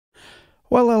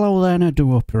Well, hello then, I do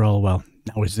hope you're all well.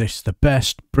 Now, is this the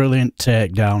best, brilliant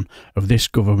takedown of this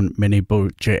government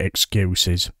mini-budget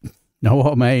excuses? Now,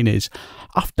 what I mean is,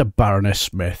 after Baroness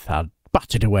Smith had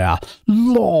batted away our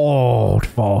Lord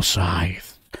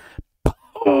Forsyth,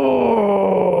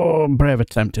 brave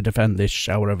attempt to defend this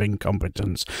shower of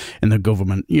incompetence in the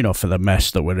government, for the mess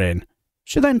that we're in,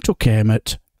 she then took aim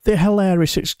at the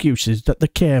hilarious excuses that they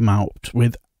came out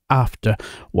with after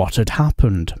what had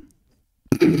happened.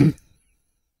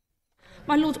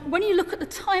 My Lord, when you look at the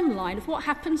timeline of what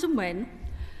happens and when,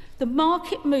 the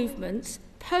market movements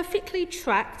perfectly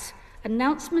tracked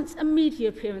announcements and media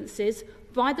appearances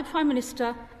by the Prime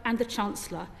Minister and the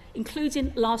Chancellor,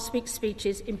 including last week's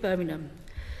speeches in Birmingham.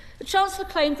 The Chancellor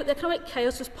claimed that the economic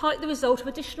chaos was partly the result of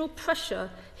additional pressure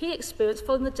he experienced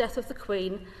following the death of the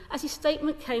Queen, as his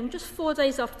statement came just 4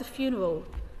 days after the funeral.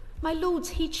 My Lords,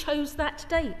 he chose that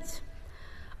date.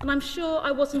 And I'm sure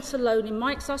I wasn't alone in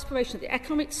my exasperation at the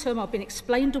economic turmoil being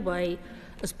explained away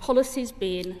as policies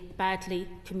being badly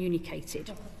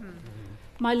communicated.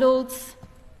 My Lords,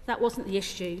 that wasn't the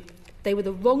issue. They were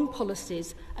the wrong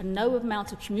policies, and no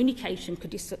amount of communication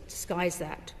could disguise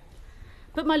that.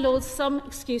 But, my Lords, some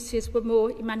excuses were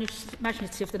more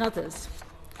imaginative than others.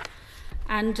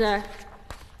 And though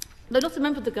not a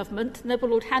member of the government, Noble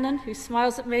Lord Hannon, who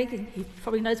smiles at me, he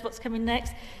probably knows what's coming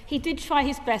next, he did try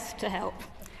his best to help.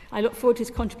 I look forward to his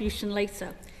contribution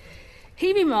later.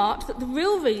 He remarked that the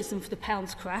real reason for the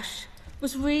pound's crash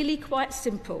was really quite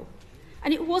simple.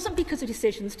 And it wasn't because of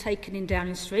decisions taken in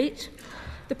Downing Street.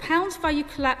 The pound's value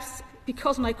collapsed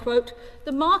because, and I quote,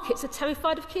 "the markets are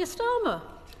terrified of Keir Starmer."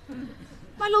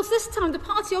 My Lords, this time the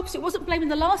party opposite wasn't blaming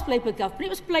the last Labour government, it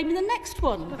was blaming the next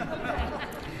one.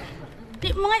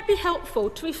 It might be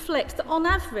helpful to reflect that, on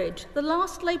average, the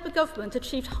last Labour government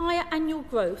achieved higher annual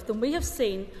growth than we have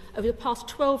seen over the past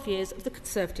 12 years of the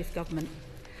Conservative government.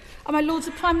 And, my Lords,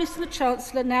 the Prime Minister and the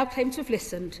Chancellor now claim to have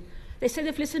listened. They say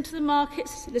they've listened to the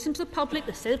markets, listened to the public,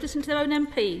 they say they've listened to their own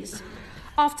MPs.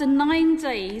 After 9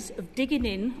 days of digging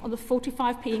in on the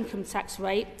 45p income tax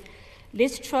rate,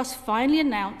 Liz Truss finally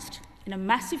announced, in a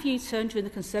massive U-turn during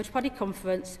the Conservative Party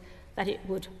conference, that it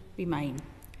would remain.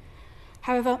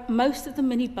 However, most of the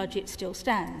mini-budget still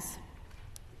stands,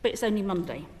 but it's only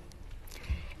Monday.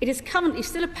 It is currently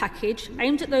still a package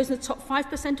aimed at those in the top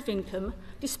 5% of income,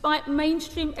 despite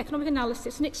mainstream economic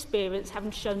analysis and experience having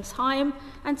shown time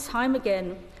and time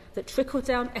again that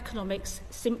trickle-down economics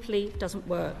simply doesn't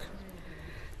work.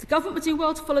 The government would do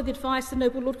well to follow the advice of the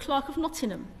Noble Lord Clerk of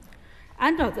Nottingham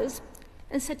and others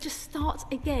and said, just start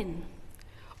again.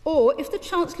 Or, if the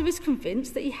Chancellor is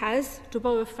convinced that he has, to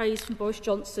borrow a phrase from Boris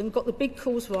Johnson, got the big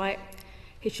calls right,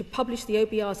 he should publish the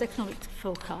OBR's economic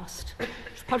forecast. He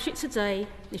should publish it today,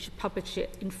 he should publish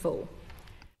it in full.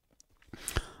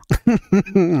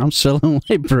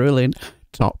 Absolutely brilliant.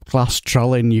 Top-class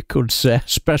trolling, you could say,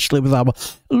 especially with our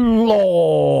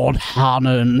Lord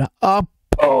Hannon. I'd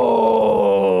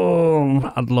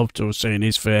love to have seen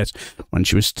his face when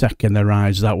she was taking the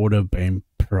rides. That would have been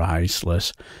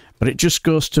priceless. But it just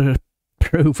goes to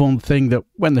prove one thing, that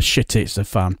when the shit hits the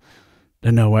fan,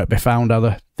 they're nowhere to be found, are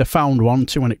they? They're found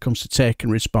wanting when it comes to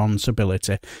taking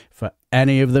responsibility for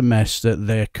any of the mess that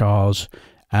they cause.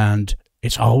 And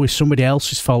it's always somebody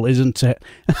else's fault, isn't it?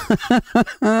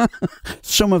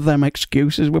 Some of them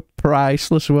excuses were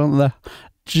priceless, weren't they?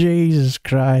 Jesus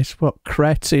Christ, what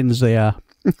cretins they are.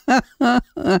 Right,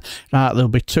 there'll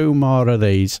be 2 more of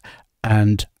these.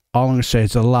 And all I'm going to say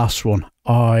is the last one.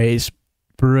 Oh, it's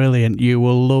brilliant. You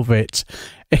will love it.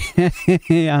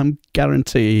 I'm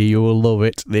guaranteeing you will love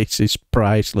it. This is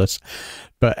priceless.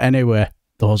 But anyway,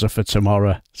 those are for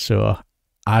tomorrow. So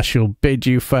I shall bid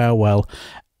you farewell,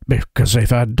 because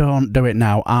if I don't do it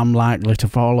now, I'm likely to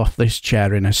fall off this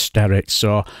chair in hysterics.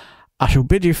 So I shall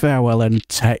bid you farewell and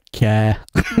take care.